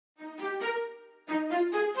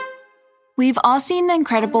We've all seen the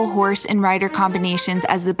incredible horse and rider combinations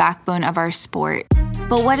as the backbone of our sport.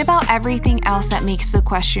 But what about everything else that makes the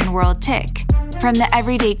equestrian world tick? From the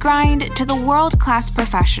everyday grind to the world-class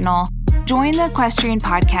professional, join the Equestrian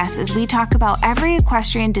Podcast as we talk about every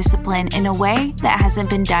equestrian discipline in a way that hasn't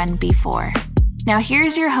been done before. Now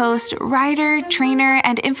here's your host, rider, trainer,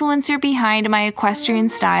 and influencer behind my equestrian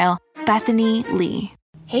style, Bethany Lee.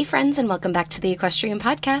 Hey friends, and welcome back to the Equestrian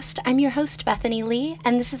Podcast. I'm your host, Bethany Lee,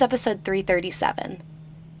 and this is episode 337.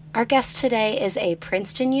 Our guest today is a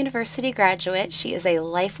Princeton University graduate. She is a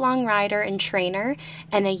lifelong rider and trainer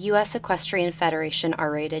and a U.S. Equestrian Federation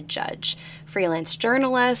R-rated judge, freelance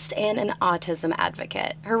journalist, and an autism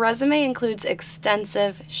advocate. Her resume includes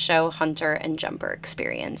extensive show hunter and jumper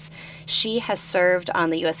experience. She has served on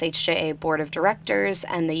the USHJA Board of Directors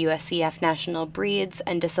and the USEF National Breeds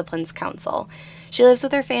and Disciplines Council. She lives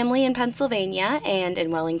with her family in Pennsylvania and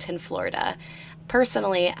in Wellington, Florida.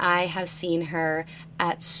 Personally, I have seen her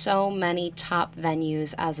at so many top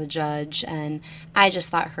venues as a judge, and I just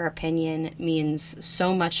thought her opinion means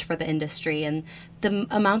so much for the industry, and the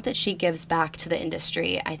amount that she gives back to the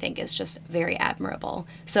industry, I think, is just very admirable.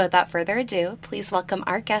 So without further ado, please welcome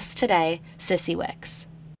our guest today, Sissy Wickes.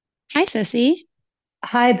 Hi, Sissy.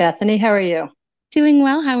 Hi, Bethany. How are you? Doing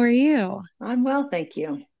well. How are you? I'm well, thank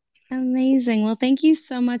you. Amazing. Well, thank you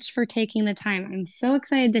so much for taking the time. I'm so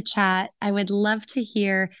excited to chat. I would love to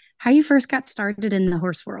hear how you first got started in the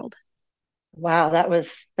horse world. Wow, that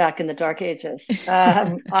was back in the dark ages.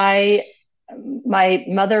 My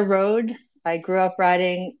mother rode. I grew up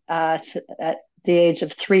riding at the age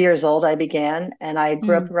of 3 years old. I began, and I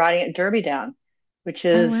grew up riding at Derby Down, which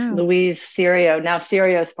is Louise Serio, now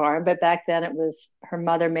Serio's farm, but back then it was her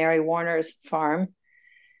mother, Mary Warner's farm.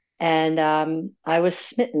 And I was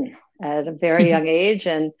smitten at a very young age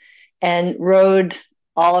and rode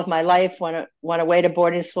all of my life, went away to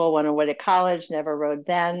boarding school, went away to college, never rode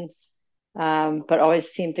then, but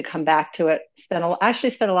always seemed to come back to it.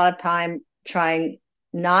 Actually spent a lot of time trying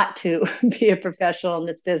not to be a professional in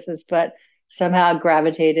this business, but somehow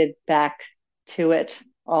gravitated back to it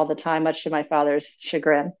all the time, much to my father's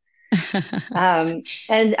chagrin.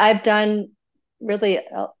 And I've done really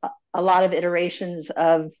a lot of iterations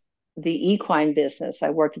of the equine business.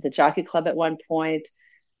 I worked at the Jockey Club at one point.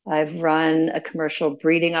 I've run a commercial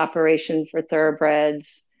breeding operation for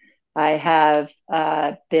thoroughbreds. I have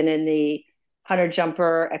been in the hunter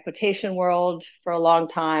jumper equitation world for a long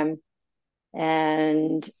time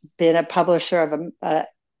and been a publisher of a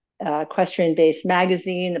equestrian-based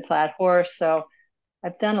magazine, the Plaid Horse. So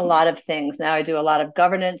I've done a lot of things. Now I do a lot of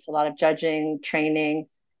governance, a lot of judging, training,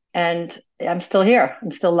 and I'm still here.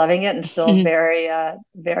 I'm still loving it and still very,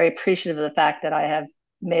 very appreciative of the fact that I have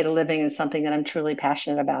made a living in something that I'm truly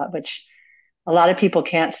passionate about, which a lot of people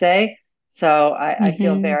can't say. So I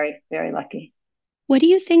feel very, very lucky. What do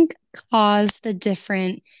you think caused the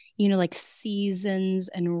different, like seasons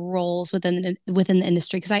and roles within the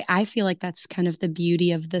industry? Because I feel like that's kind of the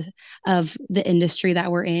beauty of the industry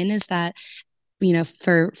that we're in, is that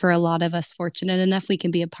for a lot of us fortunate enough, we can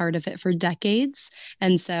be a part of it for decades.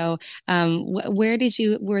 And so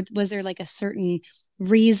was there like a certain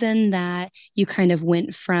reason that you kind of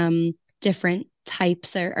went from different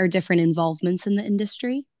types or different involvements in the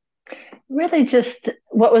industry? Really just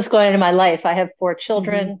what was going on in my life. I have 4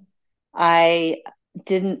 children. I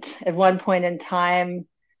didn't, at one point in time,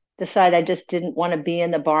 decide I just didn't want to be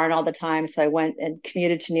in the barn all the time. So I went and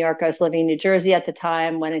commuted to New York. I was living in New Jersey at the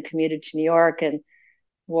time, went and commuted to New York and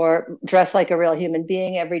dressed like a real human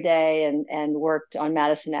being every day and worked on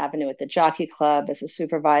Madison Avenue at the Jockey Club as a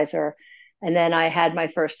supervisor. And then I had my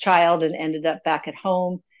first child and ended up back at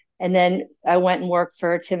home. And then I went and worked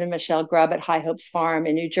for Tim and Michelle Grubb at High Hopes Farm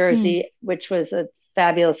in New Jersey, which was a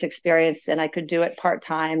fabulous experience. And I could do it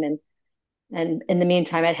part-time. And in the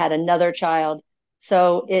meantime, I'd had another child.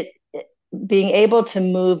 So being able to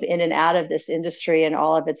move in and out of this industry and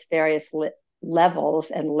all of its various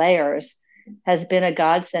levels and layers has been a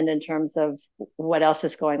godsend in terms of what else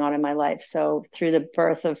is going on in my life. So through the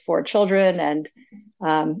birth of 4 children and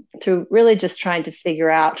through really just trying to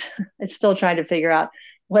figure out, it's still trying to figure out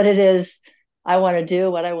what it is I want to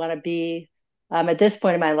do, what I want to be. At this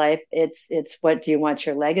point in my life, it's what do you want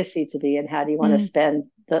your legacy to be, and how do you want to spend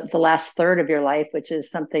the last third of your life, which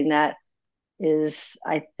is something that is,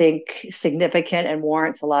 I think, significant and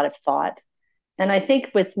warrants a lot of thought. And I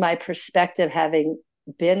think with my perspective, having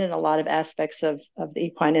been in a lot of aspects of the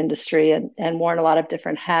equine industry and worn a lot of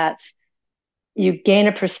different hats, you gain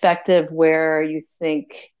a perspective where you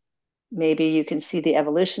think maybe you can see the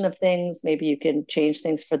evolution of things, maybe you can change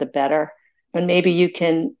things for the better, and maybe you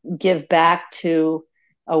can give back to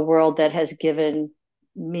a world that has given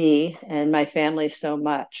me and my family so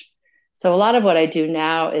much. So a lot of what I do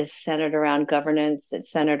now is centered around governance.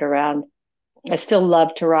 It's centered around, I still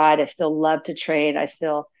love to ride. I still love to train. I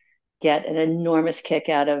still get an enormous kick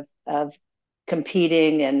out of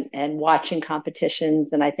competing and watching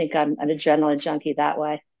competitions. And I think I'm an adrenaline junkie that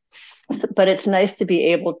way. So, but it's nice to be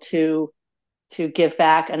able to give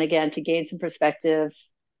back and again to gain some perspective,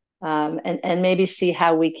 and maybe see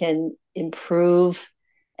how we can improve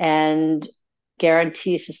and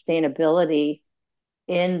guarantee sustainability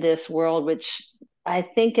in this world, which I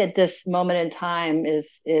think at this moment in time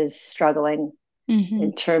is struggling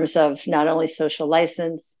in terms of not only social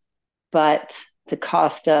license, but the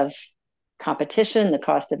cost of competition, the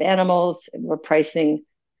cost of animals. We're pricing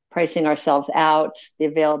ourselves out, the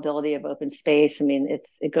availability of open space. I mean,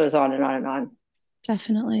 it goes on and on and on.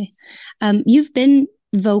 Definitely. You've been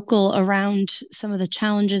vocal around some of the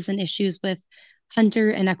challenges and issues with hunter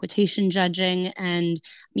and equitation judging, and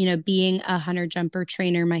being a hunter jumper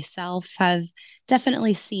trainer myself, have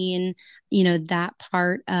definitely seen that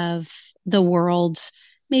part of the world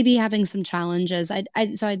maybe having some challenges.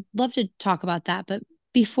 So I'd love to talk about that, but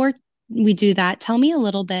before we do that, tell me a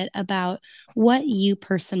little bit about what you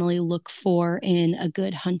personally look for in a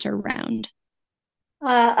good hunter round.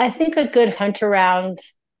 I think a good hunter round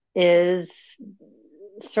is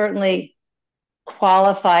certainly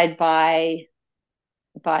qualified by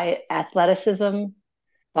athleticism,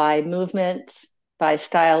 by movement, by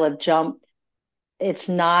style of jump. It's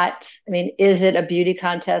not, I mean, is it a beauty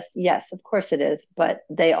contest? Yes, of course it is. But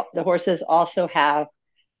the horses also have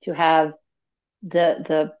to have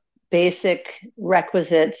the basic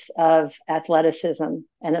requisites of athleticism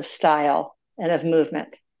and of style and of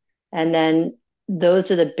movement. And then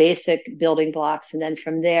those are the basic building blocks. And then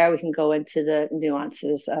from there, we can go into the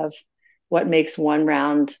nuances of what makes one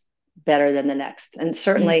round better than the next. And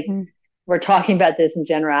certainly we're talking about this in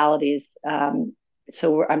generalities. I'm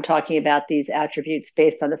talking about these attributes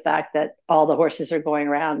based on the fact that all the horses are going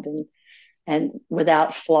around and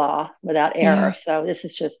without flaw, without error. Yeah. So this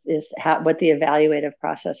is what the evaluative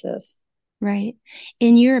process is. Right.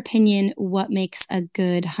 In your opinion, what makes a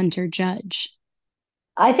good hunter judge?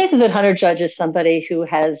 I think a good hunter judge is somebody who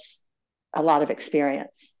has a lot of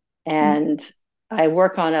experience. And I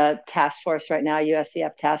work on a task force right now,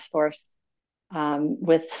 USEF task force,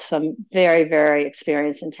 with some very, very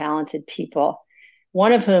experienced and talented people.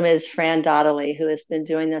 One of whom is Fran Dottley, who has been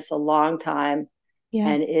doing this a long time,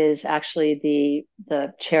 and is actually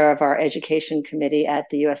the chair of our education committee at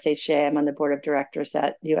the USHJA. I'm on the board of directors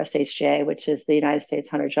at USHJA, which is the United States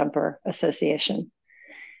Hunter Jumper Association.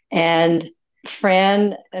 And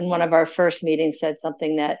Fran, in one of our first meetings, said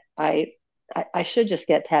something that I should just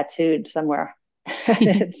get tattooed somewhere.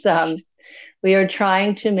 It's we are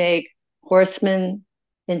trying to make horsemen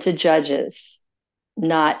into judges,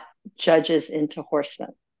 not judges into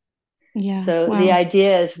horsemen. Yeah. So the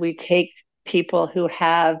idea is we take people who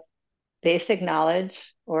have basic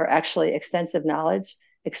knowledge, or actually extensive knowledge,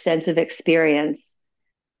 extensive experience,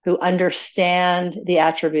 who understand the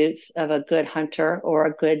attributes of a good hunter or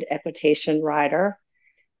a good equitation rider,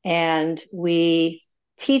 and we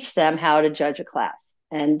teach them how to judge a class.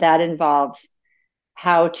 And that involves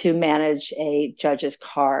how to manage a judge's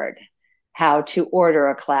card, how to order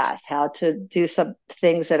a class, how to do some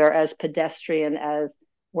things that are as pedestrian as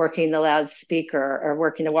working the loudspeaker or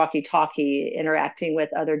working the walkie-talkie, interacting with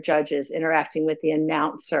other judges, interacting with the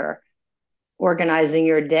announcer, organizing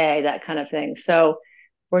your day, that kind of thing. So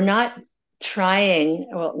we're not trying,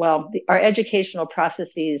 our educational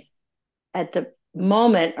processes at the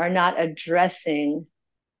moment are not addressing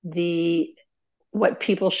what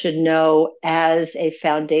people should know as a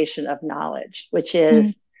foundation of knowledge, which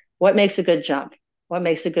is what makes a good jump, what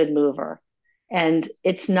makes a good mover. And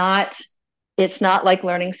it's not like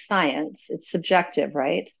learning science. It's subjective,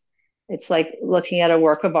 right? It's like looking at a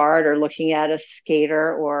work of art or looking at a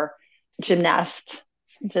skater or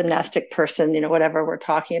gymnastic person, whatever we're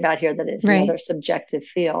talking about here, that is another subjective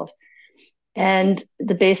field. And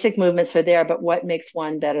the basic movements are there, but what makes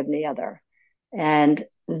one better than the other? And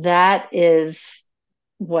that is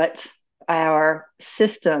what our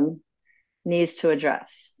system needs to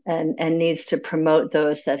address and needs to promote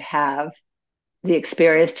those that have the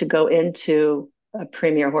experience to go into a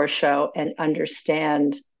premier horse show and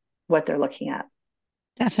understand what they're looking at.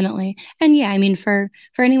 Definitely. And yeah, I mean, for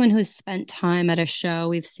anyone who's spent time at a show,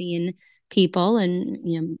 we've seen people,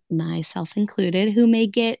 and myself included, who may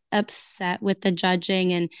get upset with the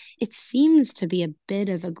judging, and it seems to be a bit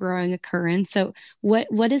of a growing occurrence. So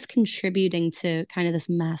what is contributing to kind of this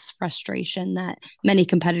mass frustration that many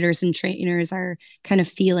competitors and trainers are kind of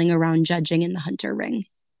feeling around judging in the hunter ring?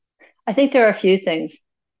 I think there are a few things.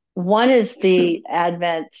 One is the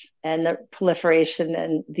advent and the proliferation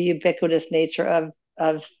and the ubiquitous nature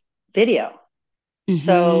of video. Mm-hmm.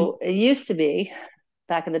 So it used to be,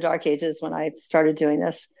 back in the dark ages when I started doing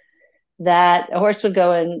this, that a horse would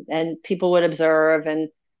go in and people would observe, and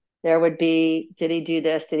there would be, did he do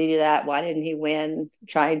this? Did he do that? Why didn't he win?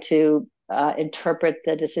 Trying to interpret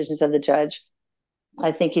the decisions of the judge.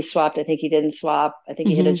 I think he swapped. I think he didn't swap. I think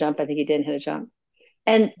he hit a jump. I think he didn't hit a jump.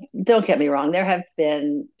 And don't get me wrong, there have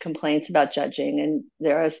been complaints about judging, and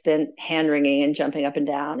there has been hand wringing and jumping up and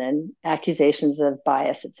down and accusations of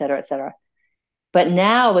bias, et cetera, et cetera. But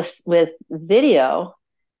now with video,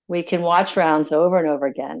 we can watch rounds over and over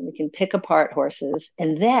again. We can pick apart horses,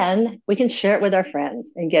 and then we can share it with our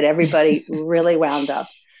friends and get everybody really wound up.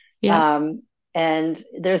 Yeah. And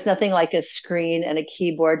there's nothing like a screen and a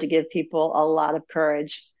keyboard to give people a lot of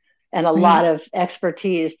courage and a lot of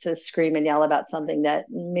expertise to scream and yell about something that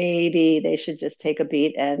maybe they should just take a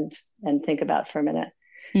beat and think about for a minute.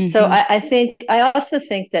 So I also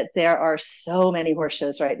think that there are so many horse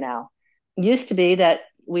shows right now. It used to be that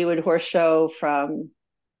we would horse show from,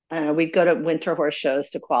 I don't know, we'd go to winter horse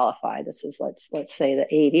shows to qualify. This is, let's say, the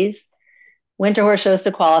 80s. Winter horse shows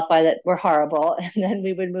to qualify that were horrible. And then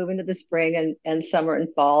we would move into the spring and summer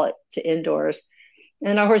and fall to indoors.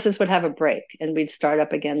 And our horses would have a break and we'd start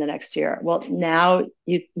up again the next year. Well, now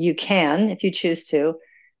you can, if you choose to,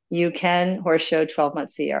 you can horse show 12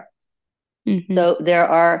 months a year. So there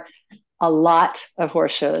are a lot of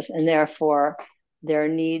horse shows, and therefore there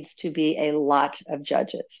needs to be a lot of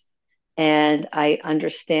judges. And I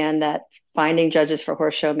understand that finding judges for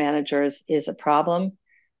horse show managers is a problem.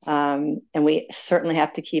 And we certainly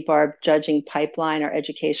have to keep our judging pipeline, our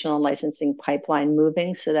educational and licensing pipeline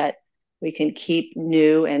moving so that we can keep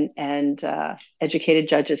new and educated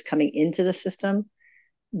judges coming into the system.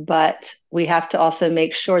 But we have to also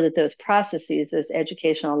make sure that those processes, those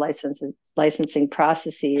educational licensing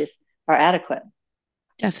processes, are adequate.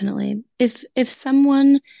 Definitely. If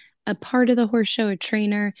someone, a part of the horse show, a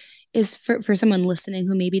trainer, is for someone listening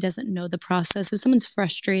who maybe doesn't know the process, if someone's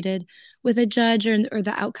frustrated with a judge or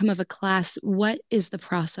the outcome of a class, what is the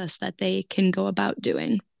process that they can go about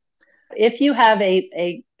doing? If you have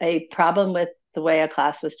a problem with the way a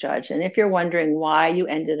class was judged, and if you're wondering why you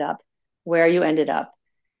ended up where you ended up,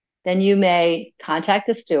 then you may contact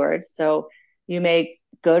the steward. So you may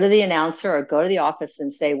go to the announcer or go to the office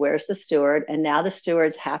and say, where's the steward? And now the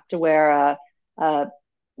stewards have to wear a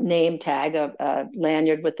name tag, a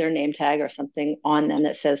lanyard with their name tag or something on them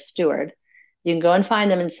that says steward. You can go and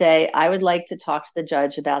find them and say, I would like to talk to the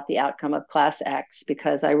judge about the outcome of class X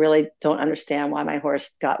because I really don't understand why my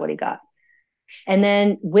horse got what he got. And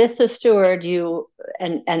then with the steward,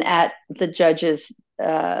 and at the judge's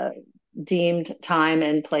deemed time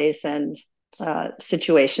and place and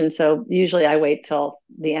situation. So usually I wait till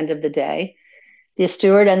the end of the day. The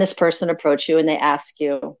steward and this person approach you and they ask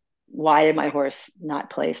you, why did my horse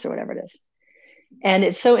not place, or whatever it is. And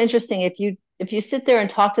it's so interesting if you sit there and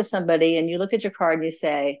talk to somebody and you look at your card and you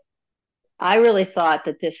say, I really thought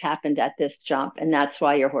that this happened at this jump and that's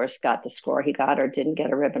why your horse got the score he got or didn't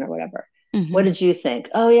get a ribbon or whatever. What did you think?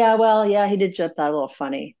 Oh yeah, well, yeah, he did jump that a little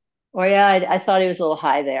funny. Or yeah, I thought he was a little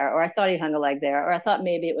high there, or I thought he hung a leg there, or I thought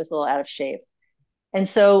maybe it was a little out of shape. And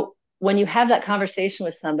so when you have that conversation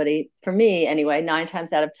with somebody, for me anyway, 9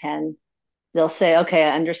 times out of 10, they'll say, okay,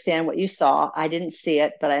 I understand what you saw. I didn't see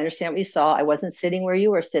it, but I understand what you saw. I wasn't sitting where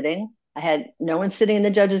you were sitting. I had no one sitting in the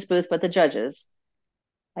judge's booth but the judges.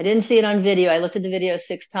 I didn't see it on video. I looked at the video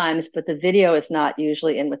 6 times, but the video is not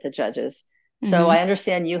usually in with the judges. So I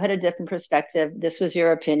understand you had a different perspective. This was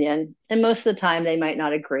your opinion. And most of the time they might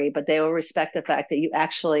not agree, but they will respect the fact that you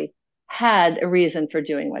actually had a reason for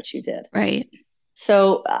doing what you did. Right.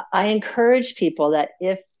 So I encourage people that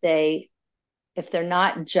if they're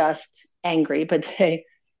not just angry, but they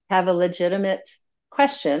have a legitimate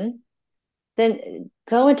question, then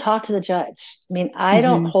go and talk to the judge. I mean, I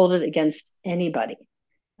don't hold it against anybody.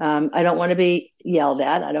 I don't want to be yelled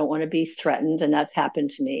at. I don't want to be threatened. And that's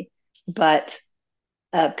happened to me. But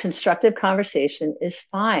a constructive conversation is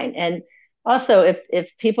fine. And also,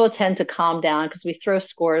 if people tend to calm down, because we throw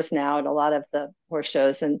scores now at a lot of the horse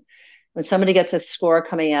shows, and when somebody gets a score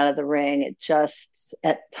coming out of the ring, it just,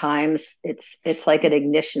 at times, it's like an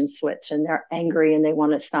ignition switch, and they're angry and they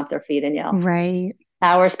want to stomp their feet and yell. Right.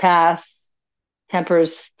 Hours pass,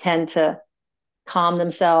 tempers tend to calm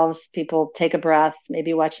themselves. People take a breath,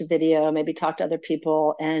 maybe watch a video, maybe talk to other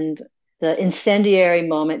people, and the incendiary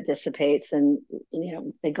moment dissipates and,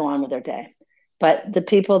 they go on with their day. But the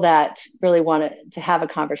people that really want to have a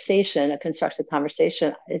conversation, a constructive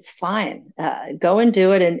conversation, it's fine. Go and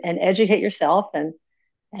do it and educate yourself and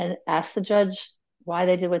and ask the judge why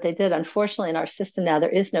they did what they did. Unfortunately, in our system now, there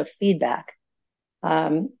is no feedback,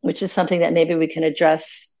 which is something that maybe we can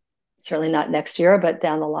address, certainly not next year, but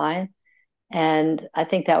down the line. And I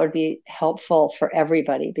think that would be helpful for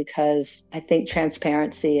everybody, because I think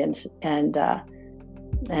transparency and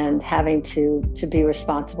having to be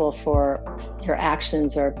responsible for your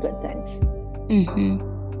actions are good things. Mm-hmm.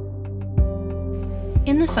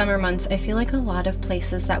 In the summer months, I feel like a lot of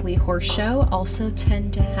places that we horse show also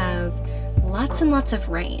tend to have lots and lots of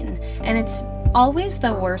rain. And it's always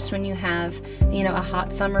the worst when you have, a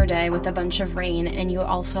hot summer day with a bunch of rain, and you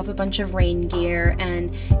also have a bunch of rain gear,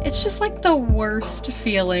 and it's just like the worst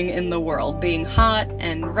feeling in the world, being hot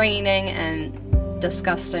and raining and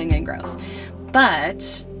disgusting and gross.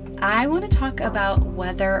 But I want to talk about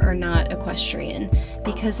whether or not equestrian,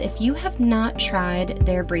 because if you have not tried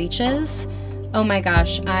their breeches, oh my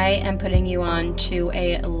gosh, I am putting you on to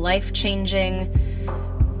a life-changing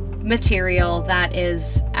material that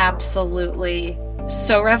is absolutely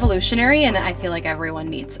so revolutionary, and I feel like everyone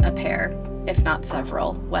needs a pair, if not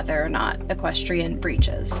several, whether or not equestrian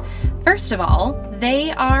breeches. First of all,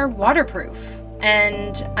 they are waterproof,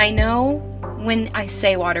 and I know when I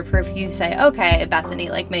say waterproof, you say, okay, Bethany,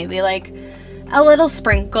 maybe a little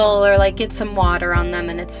sprinkle or get some water on them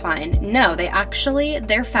and it's fine. No,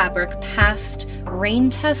 their fabric passed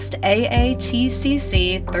rain test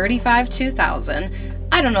AATCC 35-2000.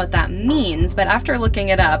 I don't know what that means, but after looking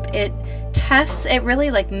it up, it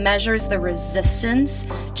really measures the resistance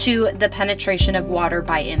to the penetration of water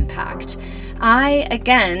by impact. I,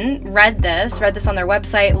 again, read this on their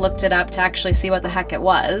website, looked it up to actually see what the heck it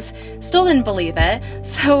was. Still didn't believe it.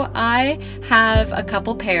 So I have a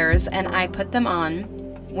couple pairs and I put them on,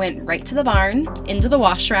 went right to the barn, into the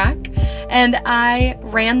wash rack, and I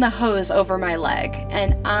ran the hose over my leg.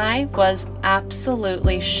 And I was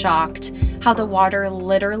absolutely shocked how the water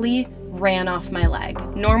literally ran off my leg.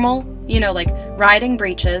 Normal, riding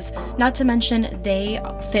breeches, not to mention they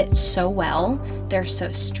fit so well. They're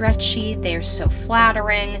so stretchy, they're so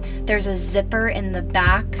flattering. There's a zipper in the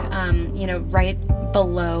back, right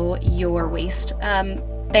below your waist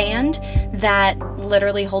band that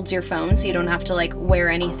literally holds your phone, so you don't have to wear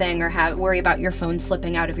anything or worry about your phone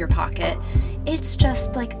slipping out of your pocket. It's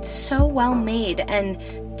just so well made, and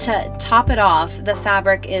to top it off, the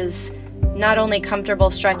fabric is not only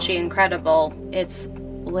comfortable, stretchy, incredible, it's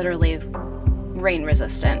literally rain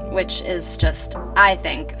resistant, which is just, I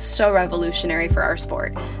think, so revolutionary for our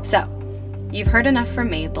sport. So, you've heard enough from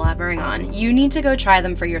me blabbering on. You need to go try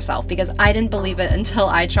them for yourself, because I didn't believe it until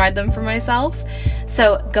I tried them for myself.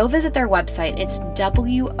 So go visit their website. It's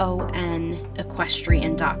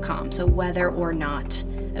wonequestrian.com. So whether or not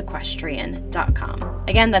equestrian.com.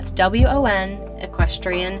 Again, that's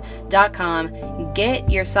wonequestrian.com. Get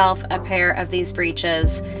yourself a pair of these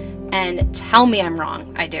breeches and tell me I'm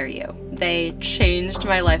wrong. I dare you. They changed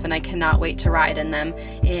my life, and I cannot wait to ride in them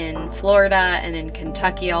in Florida and in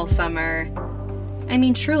Kentucky all summer. I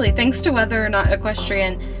mean, truly, thanks to whether or not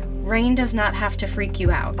equestrian, rain does not have to freak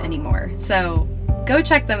you out anymore. So go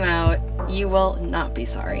check them out. You will not be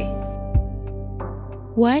sorry.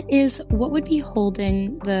 What would be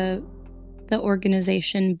holding the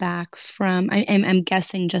organization back from, I'm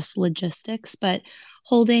guessing just logistics, but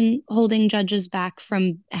holding judges back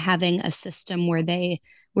from having a system where the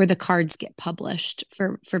cards get published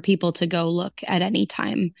for people to go look at any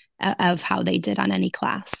time of how they did on any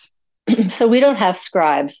class? So we don't have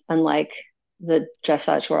scribes, unlike the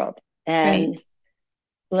dressage world. And Right.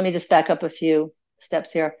 Let me just back up a few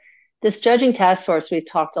steps here. This judging task force, we've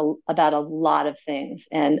talked about a lot of things,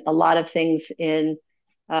 and a lot of things in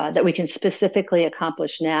that we can specifically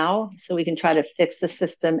accomplish now, so we can try to fix the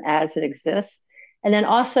system as it exists. And then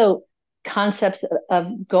also concepts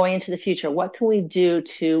of going into the future. What can we do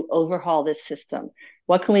to overhaul this system?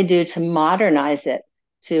 What can we do to modernize it,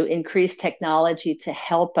 to increase technology to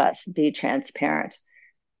help us be transparent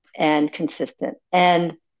and consistent?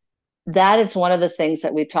 And that is one of the things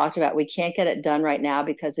that we've talked about. We can't get it done right now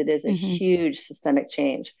because it is a huge systemic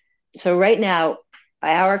change. So right now,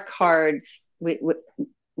 our cards, we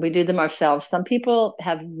do them ourselves. Some people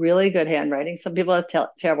have really good handwriting. Some people have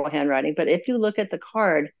terrible handwriting. But if you look at the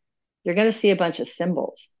card, you're going to see a bunch of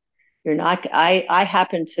symbols. You're not. I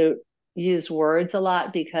happen to use words a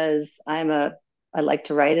lot because I like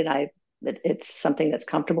to write, and it's something that's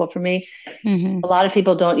comfortable for me. A lot of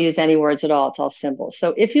people don't use any words at all. It's all symbols.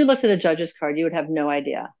 So if you looked at a judge's card, you would have no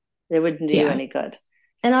idea. It wouldn't do you any good.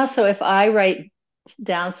 And also, if I write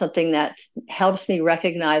down something that helps me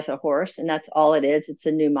recognize a horse, and that's all it is, it's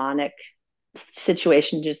a mnemonic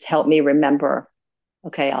situation, just help me remember.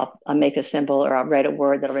 Okay, I'll make a symbol, or I'll write a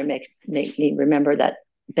word that'll make me remember that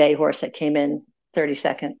bay horse that came in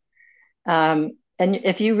 32nd. And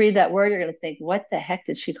if you read that word, you're going to think, what the heck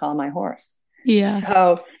did she call my horse? Yeah.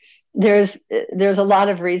 So there's a lot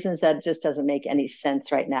of reasons that it just doesn't make any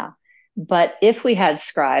sense right now. But if we had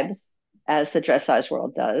scribes, as the dressage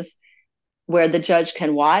world does, where the judge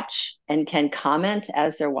can watch and can comment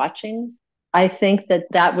as they're watching, I think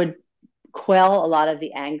that would quell a lot of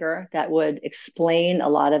the anger, that would explain a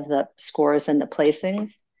lot of the scores and the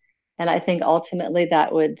placings. And I think ultimately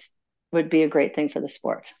that would be a great thing for the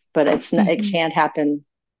sport, but it's not, it can't happen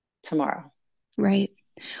tomorrow. Right.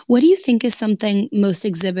 What do you think is something most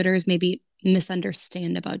exhibitors maybe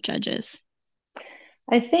misunderstand about judges?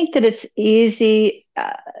 I think that it's easy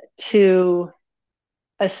to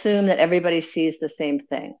assume that everybody sees the same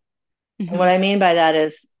thing. And what I mean by that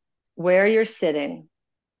is where you're sitting,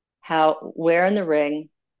 where in the ring,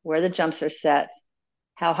 where the jumps are set,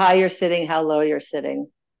 how high you're sitting, how low you're sitting,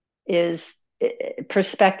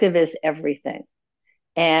 perspective is everything.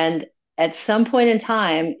 And at some point in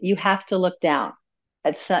time, you have to look down.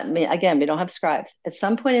 Again, we don't have scribes. At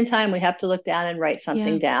some point in time, we have to look down and write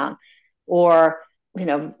something down, or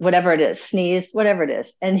whatever it is, sneeze, whatever it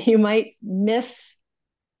is, and you might miss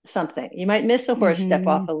something. You might miss a horse step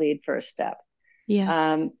off a lead for a step.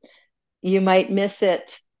 Yeah. You might miss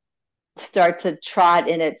it start to trot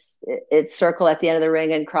in its circle at the end of the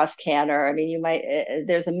ring and cross canter. I mean,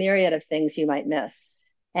 there's a myriad of things you might miss.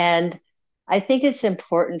 And I think it's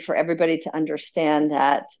important for everybody to understand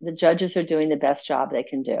that the judges are doing the best job they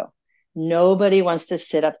can do. Nobody wants to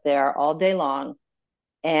sit up there all day long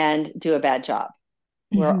and do a bad job.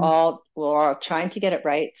 We're all trying to get it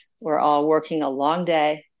right. We're all working a long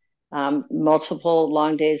day, multiple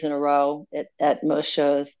long days in a row at most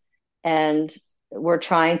shows. And we're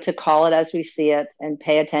trying to call it as we see it and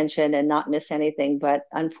pay attention and not miss anything. But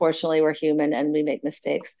unfortunately, we're human and we make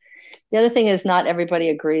mistakes. The other thing is not everybody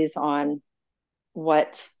agrees on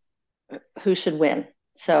who should win.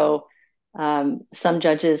 So some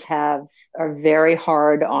judges are very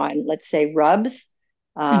hard on, let's say, rubs.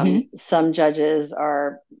 Some judges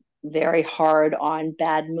are very hard on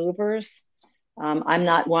bad movers. I'm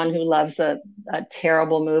not one who loves a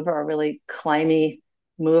terrible mover, a really climby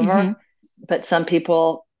mover, but some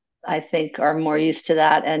people I think are more used to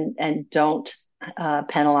that and don't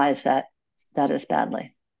penalize that as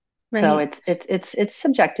badly. Right. So it's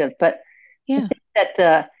subjective, but I think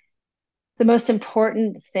that the most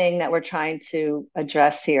important thing that we're trying to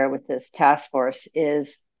address here with this task force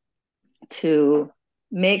is to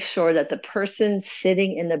make sure that the person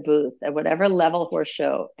sitting in the booth at whatever level horse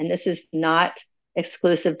show, and this is not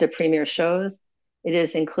exclusive to premier shows, it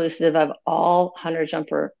is inclusive of all hunter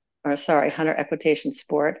equitation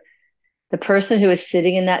sport. The person who is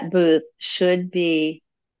sitting in that booth should be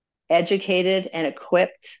educated and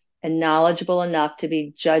equipped and knowledgeable enough to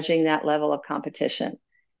be judging that level of competition.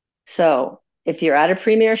 So if you're at a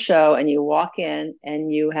premier show and you walk in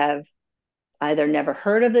and you have either never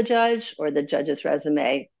heard of the judge or the judge's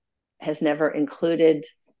resume has never included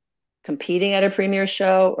competing at a premier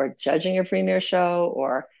show or judging a premier show,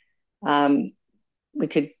 or we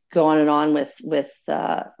could go on and on with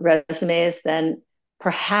resumes, then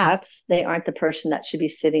perhaps they aren't the person that should be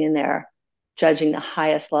sitting in there judging the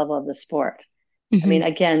highest level of the sport. I mean,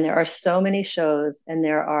 again, there are so many shows and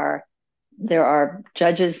there are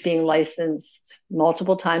judges being licensed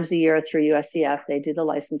multiple times a year through USEF. They do the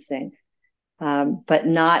licensing. But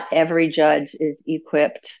not every judge is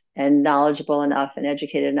equipped and knowledgeable enough and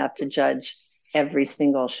educated enough to judge every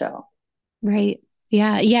single show. Right.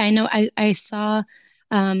 Yeah. Yeah. I know. I saw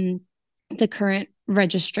the current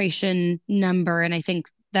registration number, and I think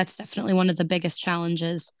that's definitely one of the biggest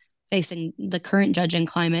challenges facing the current judging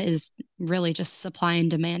climate is really just supply and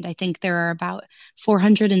demand. I think there are about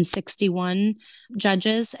 461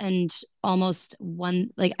 judges and almost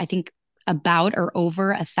about or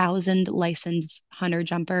over 1,000 licensed hunter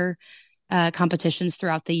jumper competitions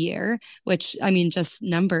throughout the year, which, I mean, just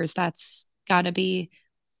numbers, that's got to be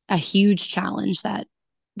a huge challenge that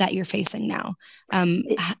you're facing now.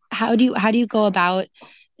 How do you go about,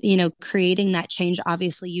 creating that change?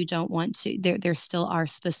 Obviously, you don't want to, there still are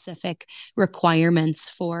specific requirements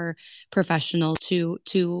for professionals to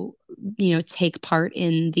take part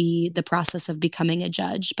in the process of becoming a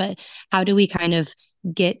judge, but how do we kind of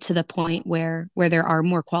get to the point where there are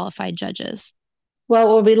more qualified judges?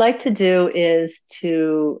 Well, what we like to do is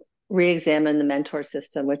to re-examine the mentor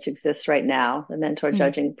system, which exists right now, the mentor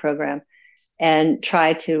judging program, and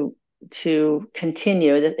try to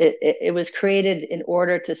continue. It was created in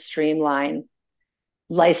order to streamline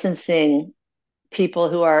licensing people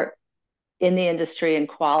who are in the industry and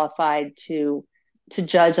qualified to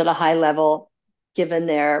judge at a high level given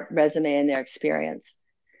their resume and their experience.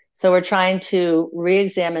 So we're trying to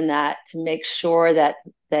re-examine that to make sure that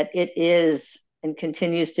it is and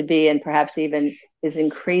continues to be, and perhaps even is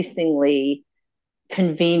increasingly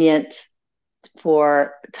convenient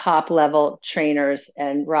for top level trainers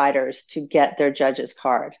and riders to get their judge's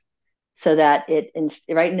card. So that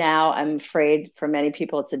right now, I'm afraid for many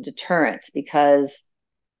people, it's a deterrent, because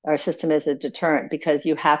our system is a deterrent, because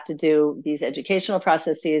you have to do these educational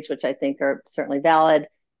processes, which I think are certainly valid.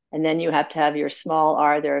 And then you have to have your small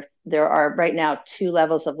R. There are right now 2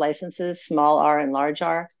 levels of licenses, small R and large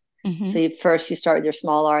R. Mm-hmm. So first you start with your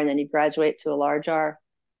small R, and then you graduate to a large R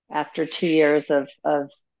after 2 years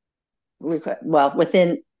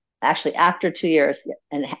after 2 years,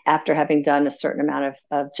 and after having done a certain amount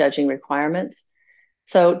of judging requirements.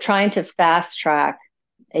 So trying to fast track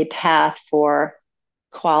a path for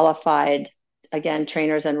qualified, again,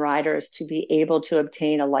 trainers and riders to be able to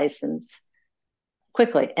obtain a license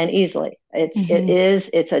quickly and easily.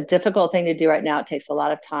 It's a difficult thing to do right now. It takes a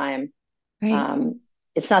lot of time. Right.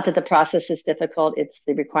 It's not that the process is difficult, it's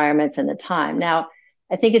the requirements and the time. Now,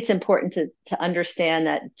 I think it's important to understand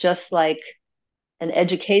that just like an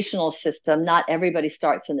educational system, not everybody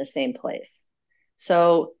starts in the same place.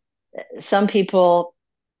 So some people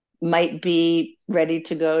might be ready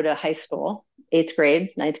to go to high school, 8th grade,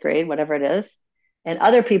 9th grade, whatever it is. And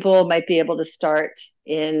other people might be able to start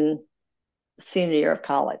in senior year of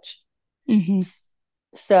college. Mm-hmm.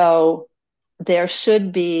 So there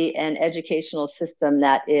should be an educational system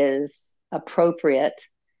that is appropriate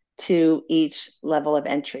to each level of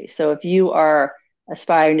entry. So if you are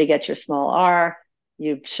aspiring to get your small R,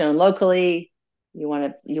 you've shown locally, you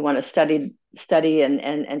want to study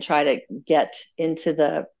and try to get into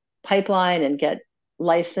the pipeline and get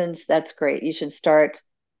licensed, that's great. You should start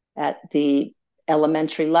at the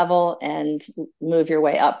elementary level and move your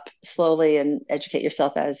way up slowly and educate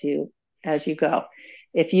yourself as you go.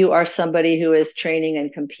 If you are somebody who is training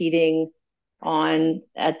and competing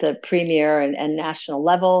at the premier and national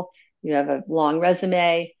level, you have a long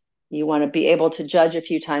resume, you want to be able to judge a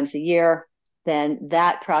few times a year, then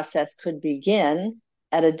that process could begin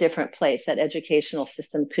at a different place. That educational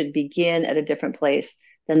system could begin at a different place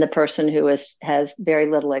than the person who has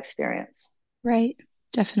very little experience. Right.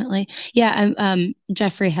 Definitely. Yeah.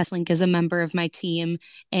 Jeffrey Hesslink is a member of my team,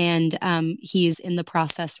 and he's in the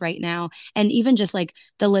process right now. And even just like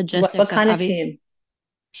the logistics. What kind of team?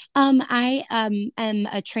 I am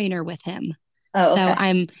a trainer with him. Oh, okay. So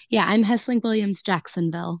I'm Hesslink Williams,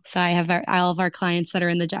 Jacksonville. So I have all of our clients that are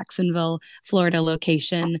in the Jacksonville, Florida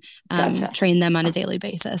location, gotcha. Train them on a daily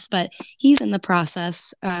basis. But he's in the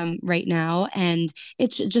process right now. And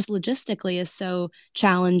it's just logistically is so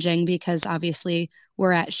challenging because obviously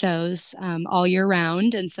we're at shows all year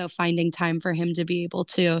round. And so finding time for him to be able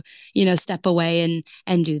to, step away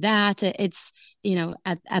and do that, it's,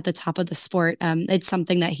 at the top of the sport. It's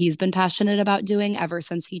something that he's been passionate about doing ever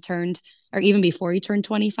since he turned, or even before he turned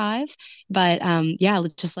 25. But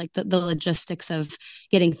just like the logistics of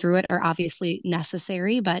getting through it are obviously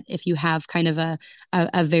necessary. But if you have kind of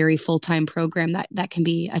a very full-time program, that can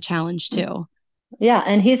be a challenge too. Yeah.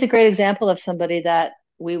 And he's a great example of somebody that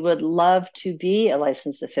we would love to be a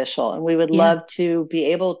licensed official, and we would love to be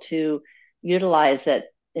able to utilize it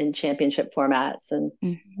in championship formats and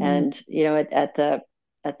at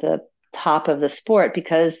the top of the sport,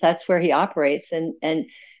 because that's where he operates. And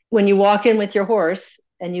when you walk in with your horse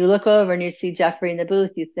and you look over and you see Jeffrey in the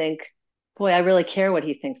booth, you think, boy, I really care what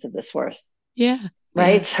he thinks of this horse. Yeah.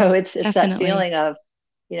 Right. Yeah, so it's definitely. that feeling of,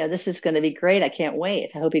 this is going to be great. I can't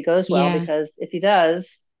wait. I hope he goes well, because if he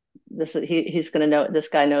does, he's going to know, this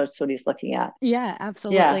guy knows what he's looking at. Yeah,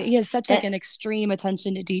 absolutely. Yeah. He has such an extreme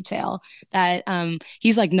attention to detail that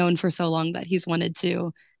he's like known for so long that he's wanted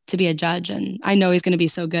to be a judge, and I know he's going to be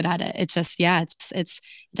so good at it. It's just, it's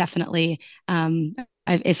definitely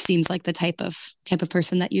it seems like the type of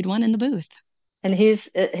person that you'd want in the booth. And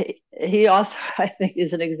he also, I think,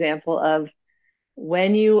 is an example of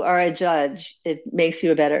when you are a judge, it makes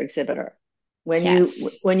you a better exhibitor. When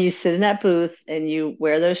you sit in that booth and you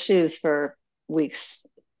wear those shoes for weeks,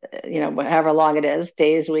 however long it is,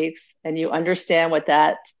 days, weeks, and you understand what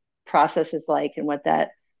that process is like and what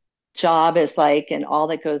that job is like and all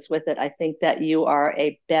that goes with it, I think that you are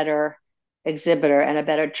a better exhibitor and a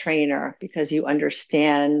better trainer, because you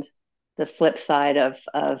understand the flip side of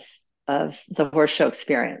the horse show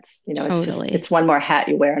experience. Totally. It's one more hat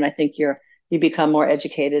you wear, and I think you become more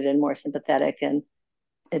educated and more sympathetic, and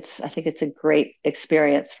I think it's a great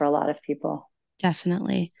experience for a lot of people.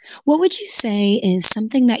 Definitely. What would you say is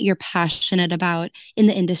something that you're passionate about in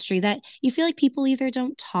the industry that you feel like people either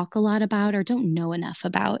don't talk a lot about or don't know enough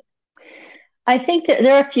about? I think that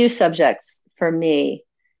there are a few subjects for me.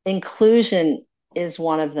 Inclusion is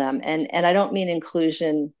one of them. And I don't mean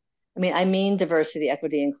inclusion, I mean diversity,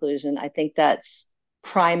 equity, inclusion. I think that's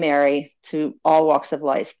primary to all walks of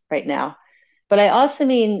life right now. But I also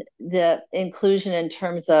mean the inclusion in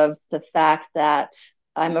terms of the fact that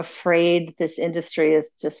I'm afraid this industry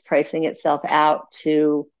is just pricing itself out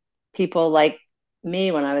to people like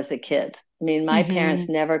me when I was a kid. My parents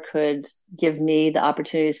never could give me the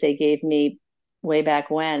opportunities they gave me way back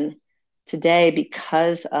when today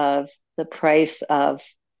because of the price of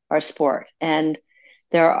our sport. And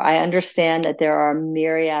I understand that there are a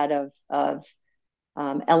myriad of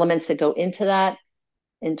elements that go into that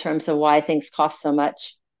in terms of why things cost so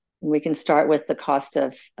much. We can start with the cost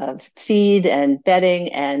of feed and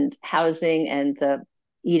bedding and housing and the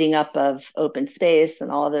eating up of open space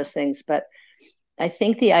and all of those things. But I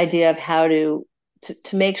think the idea of how to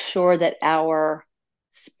make sure that our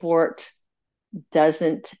sport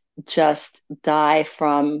doesn't just die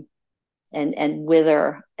from and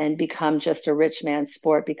wither and become just a rich man's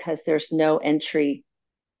sport because there's no entry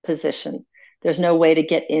position. There's no way to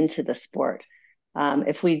get into the sport.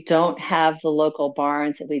 If we don't have the local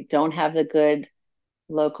barns, if we don't have the good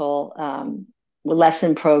local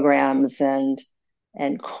lesson programs and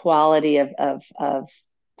quality of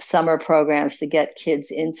summer programs to get kids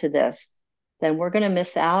into this, then we're going to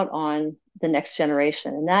miss out on the next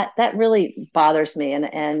generation. And that really bothers me.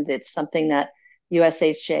 And it's something that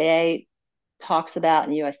USHJA talks about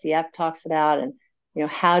and USEF talks about, and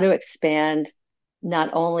how to expand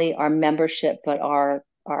not only our membership, but our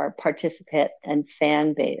participant and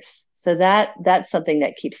fan base. So that's something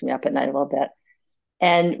that keeps me up at night a little bit.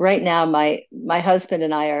 And right now, my husband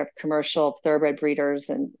and I are commercial thoroughbred breeders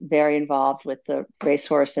and very involved with the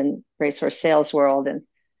racehorse and racehorse sales world. And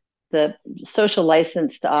the social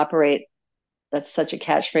license to operate, that's such a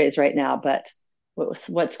catchphrase right now, but with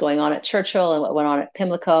what's going on at Churchill and what went on at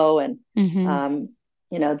Pimlico and,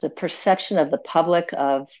 the perception of the public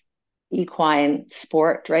of equine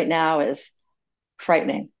sport right now is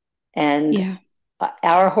frightening. And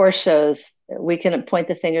our horse shows, we can point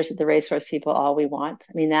the fingers at the racehorse people all we want.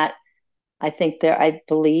 I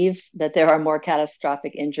believe that there are more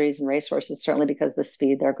catastrophic injuries in racehorses, certainly because of the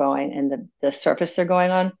speed they're going and the surface they're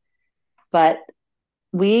going on. But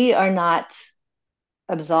we are not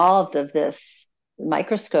absolved of this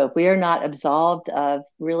microscope. We are not absolved of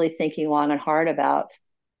really thinking long and hard about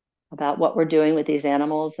what we're doing with these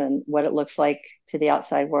animals and what it looks like to the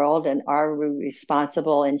outside world. And are we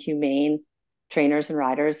responsible and humane trainers and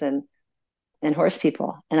riders and horse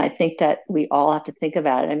people? And I think that we all have to think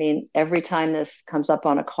about it. Every time this comes up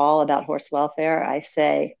on a call about horse welfare, I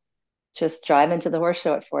say, just drive into the horse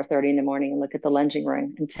show at 4:30 in the morning and look at the lunging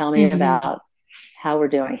ring and tell me about how we're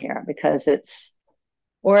doing here, because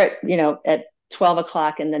or at 12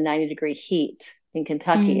 o'clock in the 90-degree heat in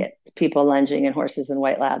Kentucky, at people lunging in horses in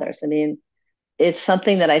white lathers. It's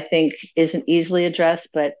something that I think isn't easily addressed,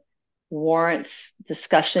 but warrants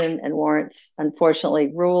discussion and warrants,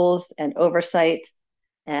 unfortunately, rules and oversight,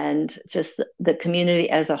 and just the community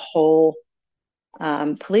as a whole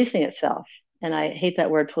policing itself. And I hate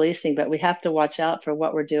that word policing, but we have to watch out for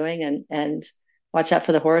what we're doing and watch out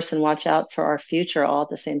for the horse and watch out for our future all at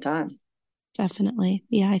the same time. Definitely.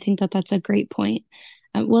 Yeah, I think that's a great point.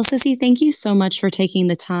 Well, Sissy, thank you so much for taking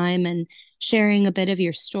the time and sharing a bit of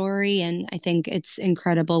your story. And I think it's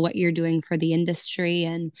incredible what you're doing for the industry.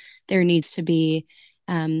 And there needs to be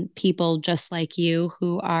people just like you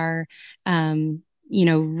who are,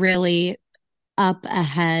 really up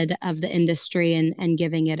ahead of the industry and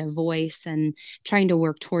giving it a voice and trying to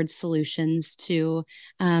work towards solutions to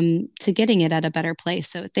getting it at a better place.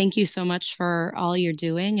 So thank you so much for all you're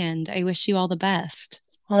doing, and I wish you all the best.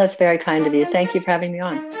 Well, that's very kind of you. Thank you for having me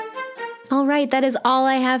on. All right, that is all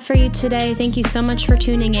I have for you today. Thank you so much for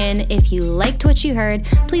tuning in. If you liked what you heard,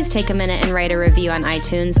 please take a minute and write a review on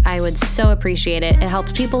iTunes. I would so appreciate it. It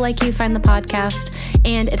helps people like you find the podcast,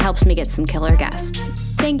 and it helps me get some killer guests.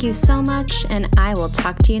 Thank you so much, and I will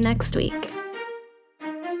talk to you next week.